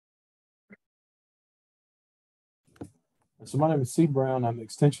So my name is Sebe Brown. I'm an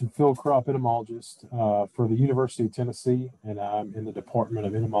extension field crop entomologist for the University of Tennessee, and I'm in the Department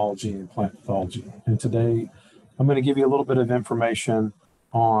of Entomology and Plant Pathology. And today I'm going to give you a little bit of information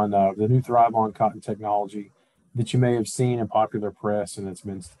on the new ThryvOn cotton technology that you may have seen in popular press, and it's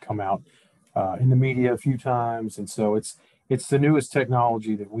been come out in the media a few times. And so it's the newest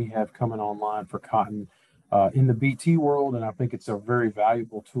technology that we have coming online for cotton in the BT world, and I think it's a very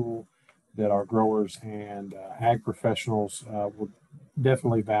valuable tool that our growers and ag professionals will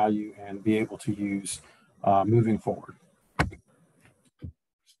definitely value and be able to use moving forward.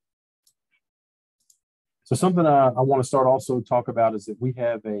 So something I want to start also talk about is that we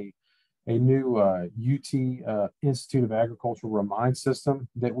have a new UT Institute of Agriculture Remind system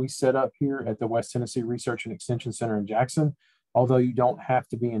that we set up here at the West Tennessee Research and Extension Center in Jackson, although you don't have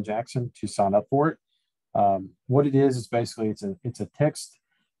to be in Jackson to sign up for it. What it is basically it's a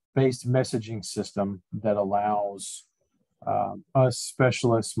text-based messaging system that allows us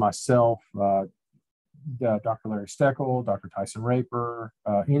specialists, myself, Dr. Larry Steckel, Dr. Tyson Raper,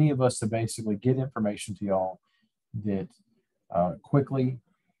 any of us to basically get information to y'all that quickly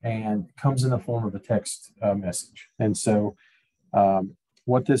and comes in the form of a text message. And so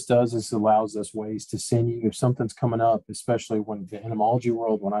what this does is allows us ways to send you if something's coming up, especially when the entomology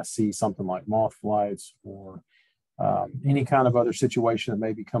world, when I see something like moth flights or any kind of other situation that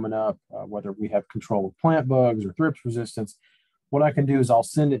may be coming up, whether we have control of plant bugs or thrips resistance, what I can do is I'll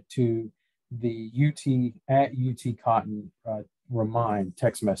send it to the UT Cotton Remind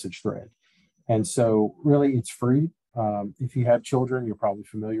text message thread. And so really it's free. If you have children, you're probably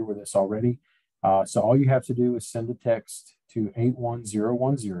familiar with this already. So all you have to do is send a text to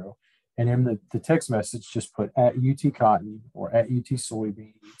 81010. And in the text message, just put at UT Cotton or at UT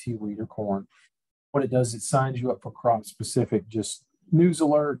Soybean, UT Wheat or corn. What it does, it signs you up for crop specific, just news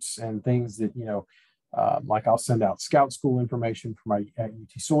alerts and things that, like I'll send out Scout School information for my at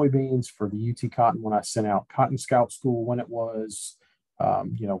UT soybeans, for the UT cotton when I sent out Cotton Scout School, when it was,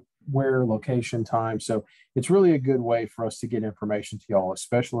 where, location, time. So it's really a good way for us to get information to y'all as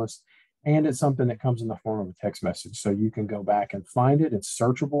specialists. And it's something that comes in the form of a text message. So you can go back and find it. It's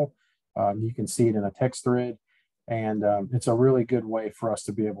searchable. You can see it in a text thread. And it's a really good way for us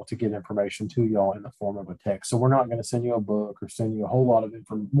to be able to get information to y'all in the form of a text. So we're not going to send you a book or send you a whole lot of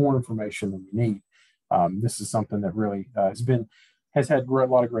more information than you need. This is something that really has had a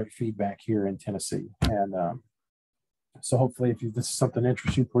lot of great feedback here in Tennessee. And so hopefully, if this is something that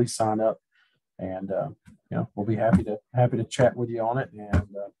interests you, please sign up, and we'll be happy to chat with you on it and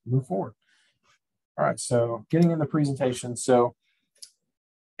move forward. All right. So getting in the presentation. So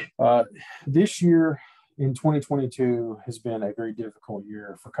this year, in 2022 has been a very difficult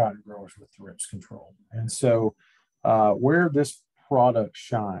year for cotton growers with thrips control. And so where this product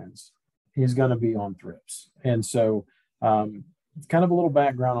shines is going to be on thrips. And so kind of a little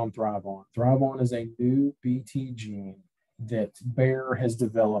background on ThryvOn. ThryvOn is a new BT gene that Bayer has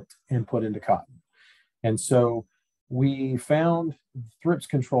developed and put into cotton. And so we found thrips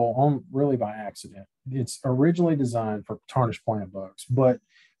control on really by accident. It's originally designed for tarnished plant bugs, but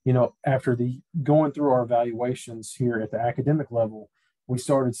after going through our evaluations here at the academic level, we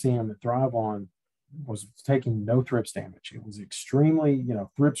started seeing that ThryvOn was taking no thrips damage. It was extremely,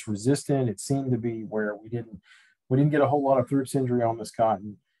 thrips resistant. It seemed to be where we didn't get a whole lot of thrips injury on this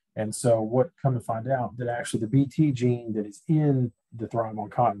cotton. And so what come to find out that actually the BT gene that is in the ThryvOn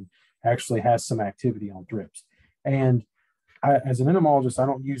cotton actually has some activity on thrips. And as an entomologist, I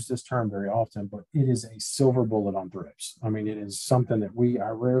don't use this term very often, but it is a silver bullet on thrips. I mean, it is something that I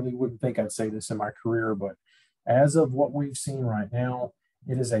rarely wouldn't think I'd say this in my career, but as of what we've seen right now,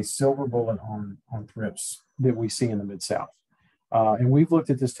 it is a silver bullet on thrips that we see in the Mid-South. And we've looked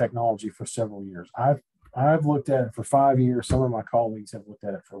at this technology for several years. I've looked at it for 5 years. Some of my colleagues have looked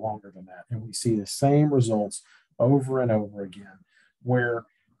at it for longer than that. And we see the same results over and over again, where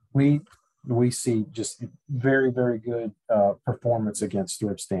we see just very, very good performance against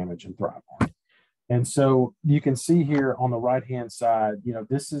thrips damage in ThryvOn. And so you can see here on the right-hand side,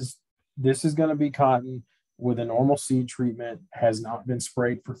 this is going to be cotton with a normal seed treatment, has not been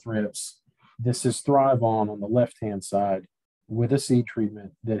sprayed for thrips. This is ThryvOn on the left-hand side with a seed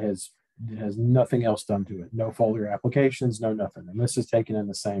treatment that has nothing else done to it. No foliar applications, no nothing. And this is taken in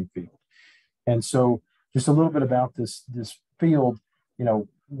the same field. And so just a little bit about this field,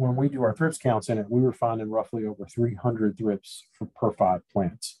 when we do our thrips counts in it, we were finding roughly over 300 thrips per 5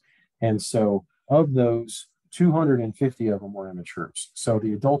 plants. And so of those, 250 of them were immatures. So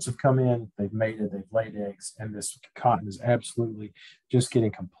the adults have come in, they've mated, they've laid eggs, and this cotton is absolutely just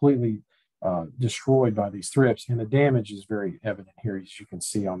getting completely destroyed by these thrips. And the damage is very evident here, as you can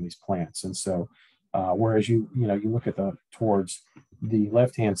see on these plants. And so Whereas you look at towards the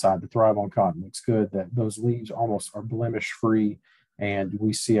left-hand side, the ThryvOn cotton looks good, that those leaves almost are blemish-free, and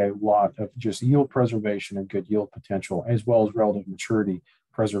we see a lot of just yield preservation and good yield potential, as well as relative maturity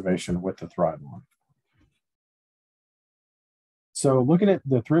preservation with the ThryvOn. So looking at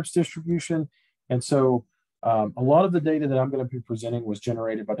the thrips distribution, and so a lot of the data that I'm going to be presenting was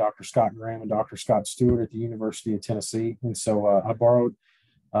generated by Dr. Scott Graham and Dr. Scott Stewart at the University of Tennessee. And so I borrowed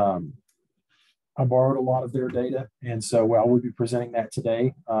a lot of their data. And so I will be presenting that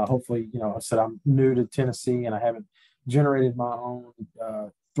today. Hopefully, I said I'm new to Tennessee and I haven't generated my own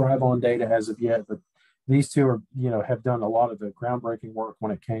ThryvOn data as of yet, but these two are, have done a lot of the groundbreaking work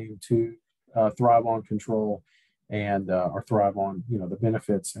when it came to ThryvOn control and our ThryvOn, the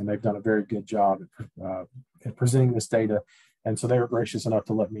benefits, and they've done a very good job at presenting this data. And so they were gracious enough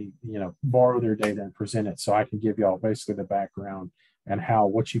to let me, borrow their data and present it so I can give y'all basically the background and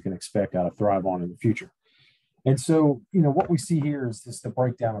what you can expect out of ThryvOn in the future. And so, what we see here is the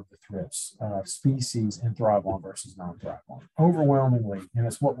breakdown of the thrips, species in ThryvOn versus non-ThryvOn. Overwhelmingly, and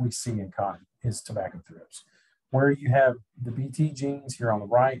it's what we see in cotton, is tobacco thrips. Where you have the BT genes here on the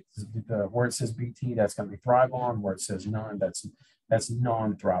right, where it says BT, that's going to be ThryvOn. Where it says none, that's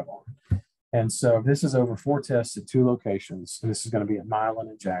non-ThryvOn. And so this is over 4 tests at 2 locations. And this is going to be at Milan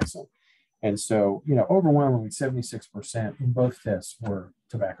and Jackson. And so, overwhelmingly 76% in both tests were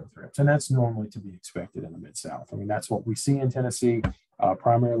tobacco thrips. And that's normally to be expected in the Mid-South. I mean, that's what we see in Tennessee.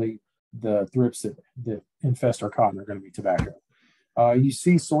 Primarily, the thrips that infest our cotton are going to be tobacco. You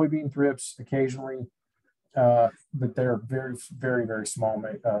see soybean thrips occasionally, but they're very, very, very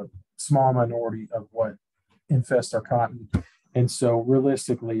small minority of what infest our cotton. And so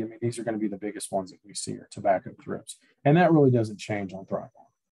realistically, I mean, these are going to be the biggest ones that we see are tobacco thrips. And that really doesn't change on ThryvOn.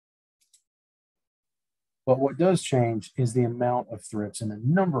 But what does change is the amount of thrips and the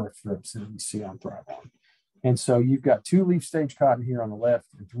number of thrips that we see on ThryvOn. And so you've got 2 leaf stage cotton here on the left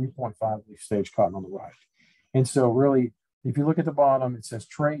and 3.5 leaf stage cotton on the right. And so really, if you look at the bottom, it says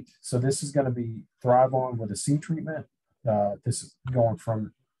trait. So this is going to be ThryvOn with a seed treatment. This is going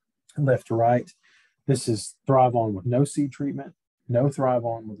from left to right. This is ThryvOn with no seed treatment, no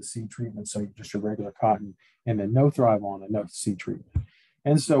ThryvOn with a seed treatment, so just your regular cotton, and then no ThryvOn and no seed treatment.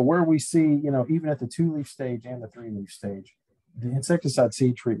 And so where we see, even at the 2-leaf stage and the 3-leaf stage, the insecticide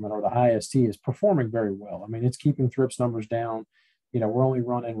seed treatment or the IST is performing very well. I mean, it's keeping thrips numbers down. We're only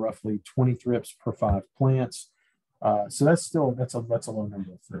running roughly 20 thrips per 5 plants. So that's a low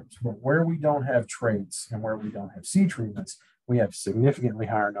number of thrips. But where we don't have traits and where we don't have seed treatments, we have significantly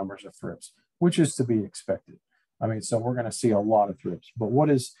higher numbers of thrips, which is to be expected. I mean, so we're going to see a lot of thrips. But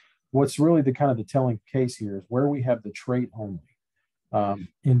what's really the kind of the telling case here is where we have the trait only.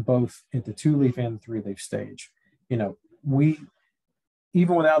 In both at the 2-leaf and the 3-leaf stage, we,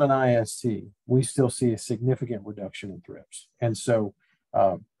 even without an IST, we still see a significant reduction in thrips. And so,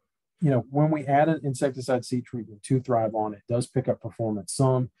 when we add an insecticide seed treatment to ThryvOn, it does pick up performance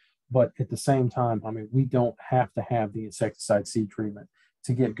some, but at the same time, I mean, we don't have to have the insecticide seed treatment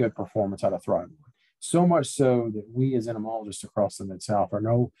to get good performance out of ThryvOn. So much so that we as entomologists across the Mid-South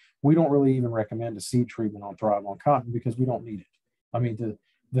we don't really even recommend a seed treatment on ThryvOn cotton because we don't need it. I mean,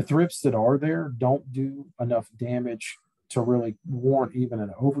 the thrips that are there don't do enough damage to really warrant even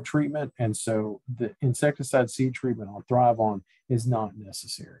an overtreatment. And so the insecticide seed treatment on ThryvOn is not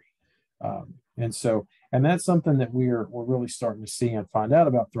necessary. And that's something that we're really starting to see and find out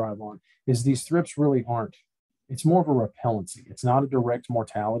about ThryvOn is these thrips really aren't, it's more of a repellency. It's not a direct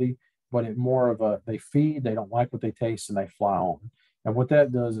mortality, but it more of they feed, they don't like what they taste, and they fly on. And what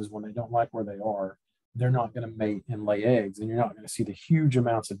that does is when they don't like where they are, they're not going to mate and lay eggs, and you're not going to see the huge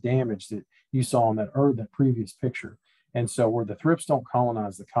amounts of damage that you saw in that previous picture. And so where the thrips don't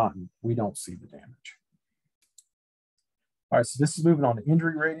colonize the cotton, we don't see the damage. All right, so this is moving on to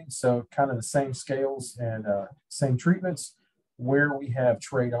injury ratings. So kind of the same scales and same treatments. Where we have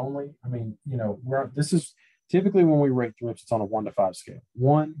trait only, I mean, this is typically when we rate thrips, it's on a 1 to 5 scale.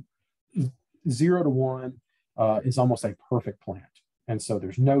 0 to 1 is almost a perfect plant. And so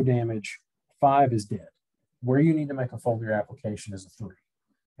there's no damage. 5 is dead. Where you need to make a foliar application is a 3.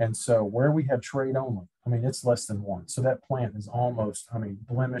 And so where we have trait only, I mean, it's less than 1. So that plant is almost,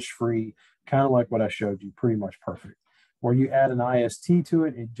 blemish free, kind of like what I showed you, pretty much perfect. Where you add an IST to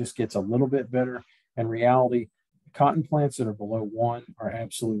it, it just gets a little bit better. In reality, cotton plants that are below 1 are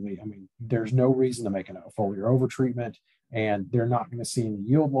absolutely, there's no reason to make a foliar overtreatment, and they're not going to see any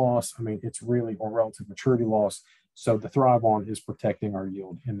yield loss. It's really, or relative maturity loss. So the ThryvOn is protecting our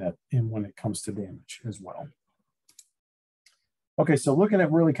yield in when it comes to damage as well. Okay, so looking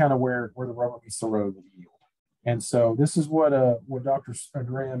at really kind of where the rubber meets the road with yield. And so this is what Dr.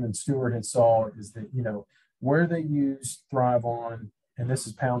 Graham and Stewart had saw is that, you know, where they use ThryvOn, and this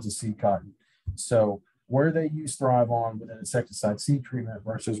is pounds of seed cotton. So where they use ThryvOn with an insecticide seed treatment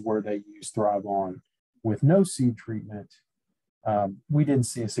versus where they use ThryvOn with no seed treatment, we didn't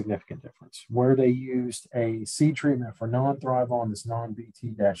see a significant difference. Where they used a seed treatment for non-ThryvOn, this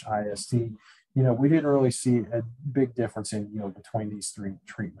non-BT-IST, you know, we didn't really see a big difference in yield between these three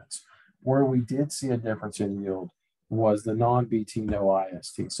treatments. Where we did see a difference in yield was the non-BT, no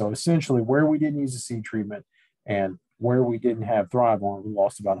IST. So essentially where we didn't use a seed treatment and where we didn't have ThryvOn, we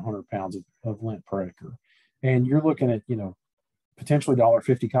lost about 100 pounds of lint per acre. And you're looking at, you know, potentially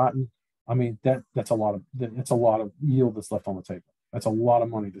 $1.50 cotton. I mean, that's a lot of yield that's left on the table. That's a lot of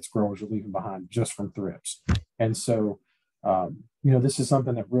money that growers are leaving behind just from thrips. And so, you know, this is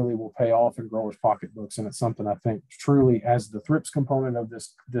something that really will pay off in growers' pocketbooks, and it's something I think truly, as the thrips component of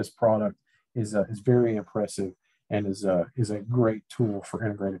this product, is very impressive and is a great tool for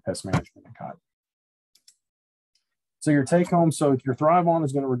integrated pest management in cotton. So your take home, so your ThryvOn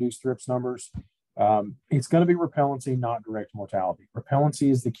is going to reduce thrips numbers. It's going to be repellency, not direct mortality.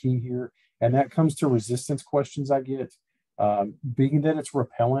 Repellency is the key here, and that comes to resistance questions I get. Being that it's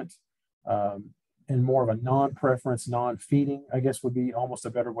repellent and more of a non-preference, non-feeding, I guess would be almost a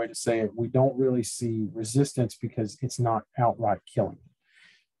better way to say it. We don't really see resistance because it's not outright killing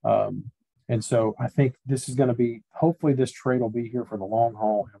it. And so I think this is going to be, hopefully this trade will be here for the long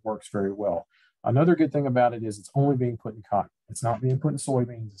haul and it works very well. Another good thing about it is it's only being put in cotton. It's not being put in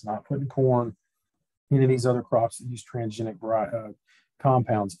soybeans. It's not put in corn. Any of these other crops that use transgenic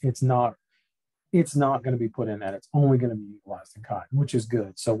compounds, it's not going to be put in that. It's only going to be utilized in cotton, which is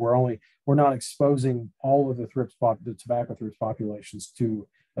good. So we're not exposing all of the tobacco thrips populations to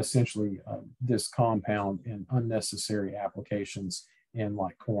essentially this compound in unnecessary applications in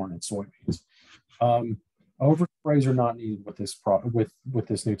like corn and soybeans. Oversprays are not needed with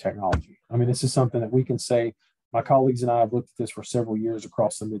this new technology. I mean, this is something that we can say. My colleagues and I have looked at this for several years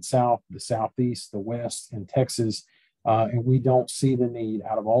across the Mid-South, the Southeast, the West, and Texas, and we don't see the need.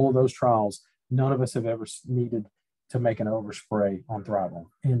 Out of all of those trials, none of us have ever needed to make an overspray on ThryvOn.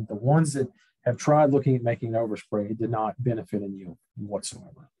 And the ones that have tried looking at making an overspray, it did not benefit in yield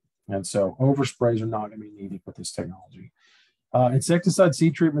whatsoever. And so oversprays are not going to be needed with this technology. Insecticide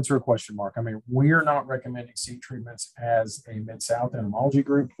seed treatments are a question mark. I mean, we are not recommending seed treatments as a Mid-South entomology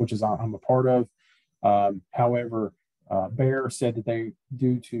group, which is I'm a part of. However, Bayer said that they,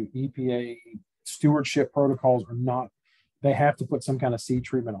 due to EPA stewardship protocols, they have to put some kind of seed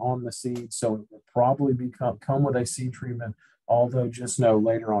treatment on the seed. So it will probably come with a seed treatment, although just know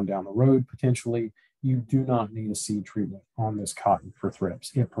later on down the road, potentially, you do not need a seed treatment on this cotton for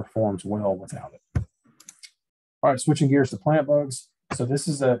thrips. It performs well without it. All right, switching gears to plant bugs. So this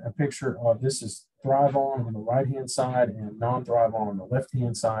is a picture of, this is ThryvOn on the right-hand side and non-ThryvOn on the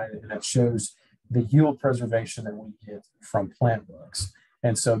left-hand side, and that shows the yield preservation that we get from plant bugs.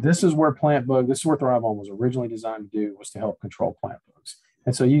 And so this is where ThryvOn was originally designed to do, was to help control plant bugs.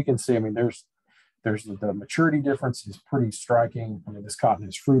 And so you can see, I mean, there's the maturity difference is pretty striking. I mean, this cotton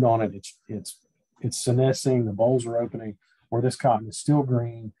has fruit on it. It's senescing, the bolls are opening, where this cotton is still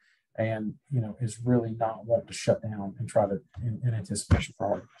green and, you know, is really not wanting to shut down and try to in anticipation for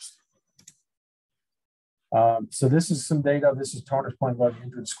harvest. So this is some data. This is tarnished plant bug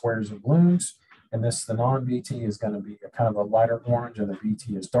injured squares and blooms. And the non-BT is going to be a kind of a lighter orange, and the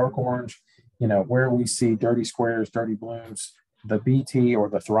BT is dark orange. You know, where we see dirty squares, dirty blooms, the BT or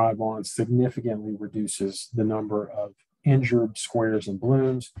the ThryvOn significantly reduces the number of injured squares and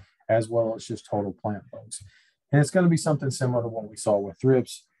blooms, as well as just total plant bugs. And it's going to be something similar to what we saw with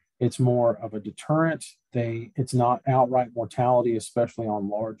thrips. It's more of a deterrent. It's not outright mortality, especially on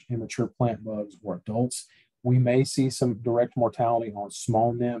large immature plant bugs or adults. We may see some direct mortality on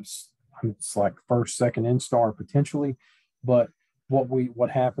small nymphs. It's like first, second instar potentially, but what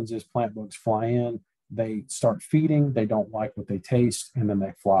happens is plant bugs fly in, they start feeding, they don't like what they taste, and then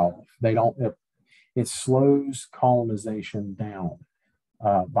they fly off. It slows colonization down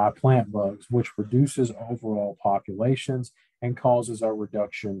by plant bugs, which reduces overall populations and causes a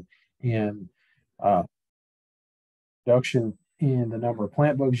reduction in the number of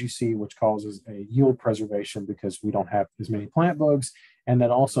plant bugs you see, which causes a yield preservation because we don't have as many plant bugs. And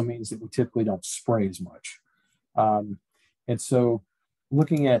that also means that we typically don't spray as much. And so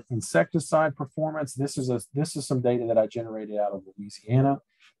looking at insecticide performance, this is some data that I generated out of Louisiana.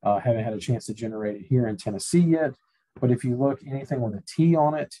 Haven't had a chance to generate it here in Tennessee yet. But if you look, anything with a T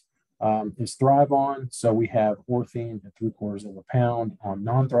on it is ThryvOn. So we have orthene at 3/4 of a pound on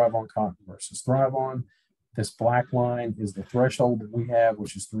non-ThryvOn cotton versus ThryvOn. This black line is the threshold that we have,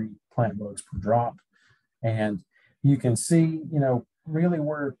 which is 3 plant bugs per drop. And you can see, really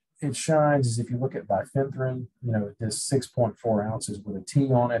where it shines is if you look at bifenthrin, this 6.4 ounces with a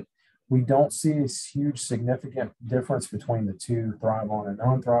T on it. We don't see a huge significant difference between the two, ThryvOn and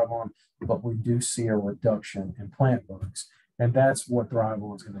non-ThryvOn, but we do see a reduction in plant bugs. And that's what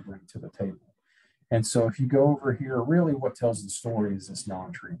ThryvOn is going to bring to the table. And so if you go over here, really what tells the story is this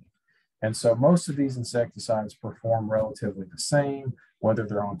non-treated. And so most of these insecticides perform relatively the same, whether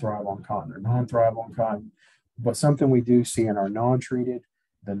they're on ThryvOn cotton or non-ThryvOn cotton. But something we do see in our non-treated,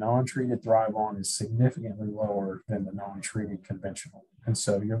 the non-treated ThryvOn is significantly lower than the non-treated conventional. And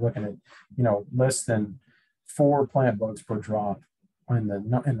so you're looking at, less than 4 plant bugs per drop in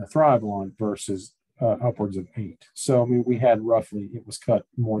the ThryvOn versus upwards of 8. So, I mean, we had roughly, it was cut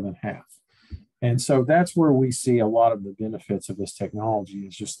more than half. And so that's where we see a lot of the benefits of this technology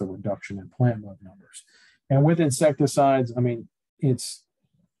is just the reduction in plant bug numbers. And with insecticides, I mean,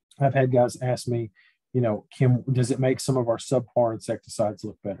 I've had guys ask me, does it make some of our subpar insecticides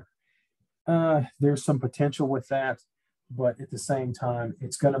look better? There's some potential with that, but at the same time,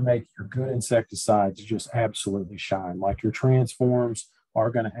 it's going to make your good insecticides just absolutely shine. Like your transforms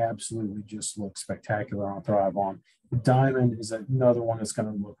are going to absolutely just look spectacular on ThryvOn. Diamond is another one that's going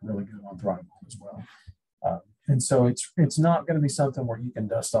to look really good on ThryvOn as well. And so it's not going to be something where you can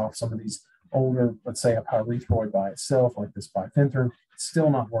dust off some of these older, let's say a pyrethroid by itself, like this bifenthrin. It's still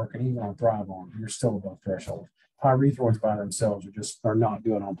not working even on ThryvOn. You're still above threshold. Pyrethroids by themselves are not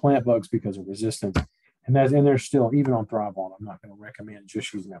good on plant bugs because of resistance. And they're still, even on ThryvOn, I'm not going to recommend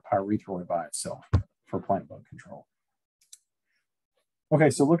just using a pyrethroid by itself for plant bug control. Okay,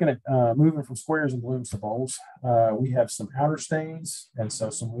 so looking at moving from squares and blooms to bowls, we have some outer stains and so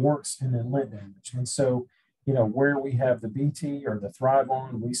some warts and then lint damage. And so, where we have the BT or the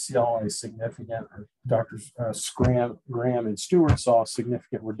ThryvOn, we saw a significant, or Drs. Graham and Stewart saw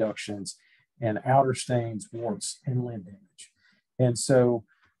significant reductions in outer stains, warts, and lint damage. And so,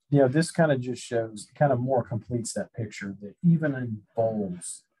 this kind of just shows, kind of more completes that picture that even in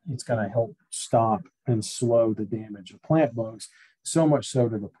bowls, it's going to help stop and slow the damage of plant bugs. So much so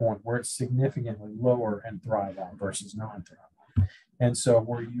to the point where it's significantly lower in ThryvOn versus non-ThryvOn. And so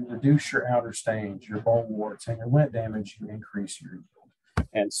where you reduce your outer stains, your boll warts, and your lint damage, you increase your yield.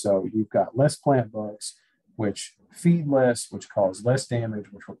 And so you've got less plant bugs, which feed less, which cause less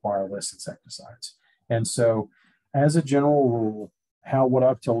damage, which require less insecticides. And so as a general rule, what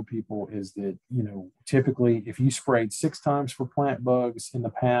I've told people is that, typically if you sprayed 6 times for plant bugs in the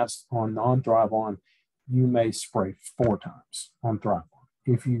past on non-ThryvOn, you may spray 4 times on ThryvOn.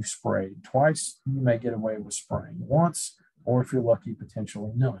 If you sprayed twice, you may get away with spraying once, or if you're lucky,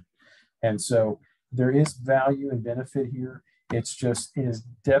 potentially none. And so there is value and benefit here. It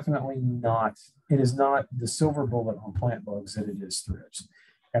is not the silver bullet on plant bugs that it is thrips.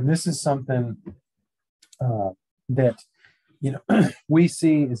 And this is something that, we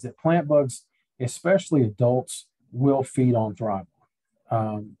see is that plant bugs, especially adults, will feed on ThryvOn.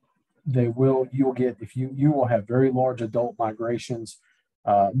 You will have very large adult migrations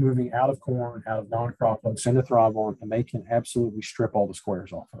moving out of corn, out of non-crop oaks into ThryvOn, and they can absolutely strip all the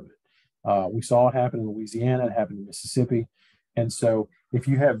squares off of it. We saw it happen in Louisiana, it happened in Mississippi. And so if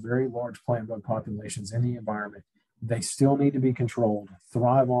you have very large plant bug populations in the environment, they still need to be controlled.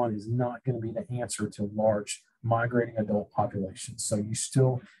 ThryvOn is not going to be the answer to large migrating adult populations. So you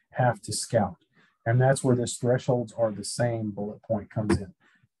still have to scout. And that's where this thresholds are the same bullet point comes in.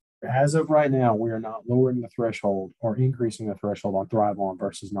 As of right now, we are not lowering the threshold or increasing the threshold on ThryvOn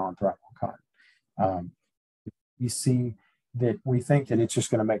versus non-ThryvOn cotton. You see that we think that it's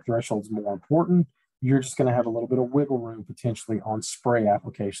just going to make thresholds more important. You're just going to have a little bit of wiggle room potentially on spray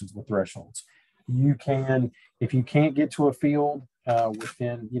applications with thresholds. You can, if you can't get to a field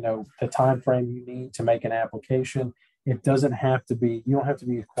within the time frame you need to make an application, it doesn't have to be. You don't have to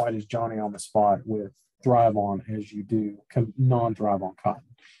be quite as Johnny on the spot with ThryvOn as you do non-ThryvOn cotton.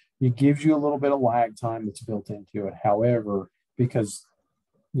 It gives you a little bit of lag time that's built into it. However, because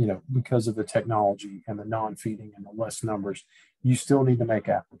of the technology and the non-feeding and the less numbers, you still need to make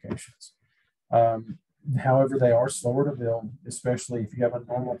applications. However, they are slower to build, especially if you have a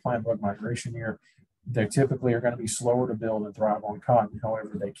normal plant bug migration year. They typically are going to be slower to build and thrive on cotton.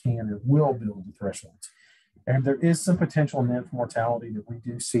 However, they can and will build the thresholds. And there is some potential nymph mortality that we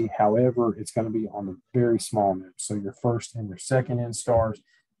do see. However, it's going to be on the very small nymphs. So your first and your second instars,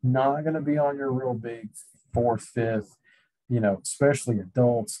 not going to be on your real big fourth, fifth, especially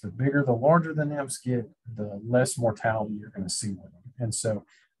adults. The larger the nymphs get, the less mortality you're going to see with them. And so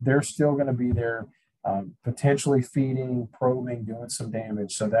they're still going to be there, potentially feeding, probing, doing some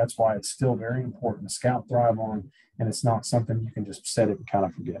damage. So that's why it's still very important to scout ThryvOn, and it's not something you can just set it and kind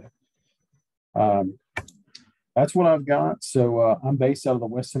of forget it. That's what I've got. So I'm based out of the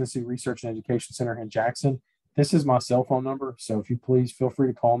West Tennessee Research and Education Center in Jackson. This is my cell phone number. So if you please feel free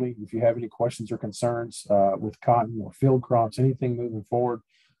to call me if you have any questions or concerns with cotton or field crops, anything moving forward.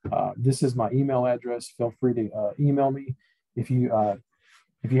 This is my email address. Feel free to email me if you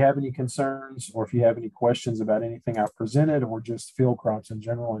if you have any concerns or if you have any questions about anything I've presented or just field crops in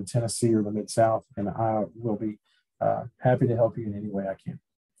general in Tennessee or the Mid-South, and I will be happy to help you in any way I can.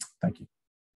 Thank you.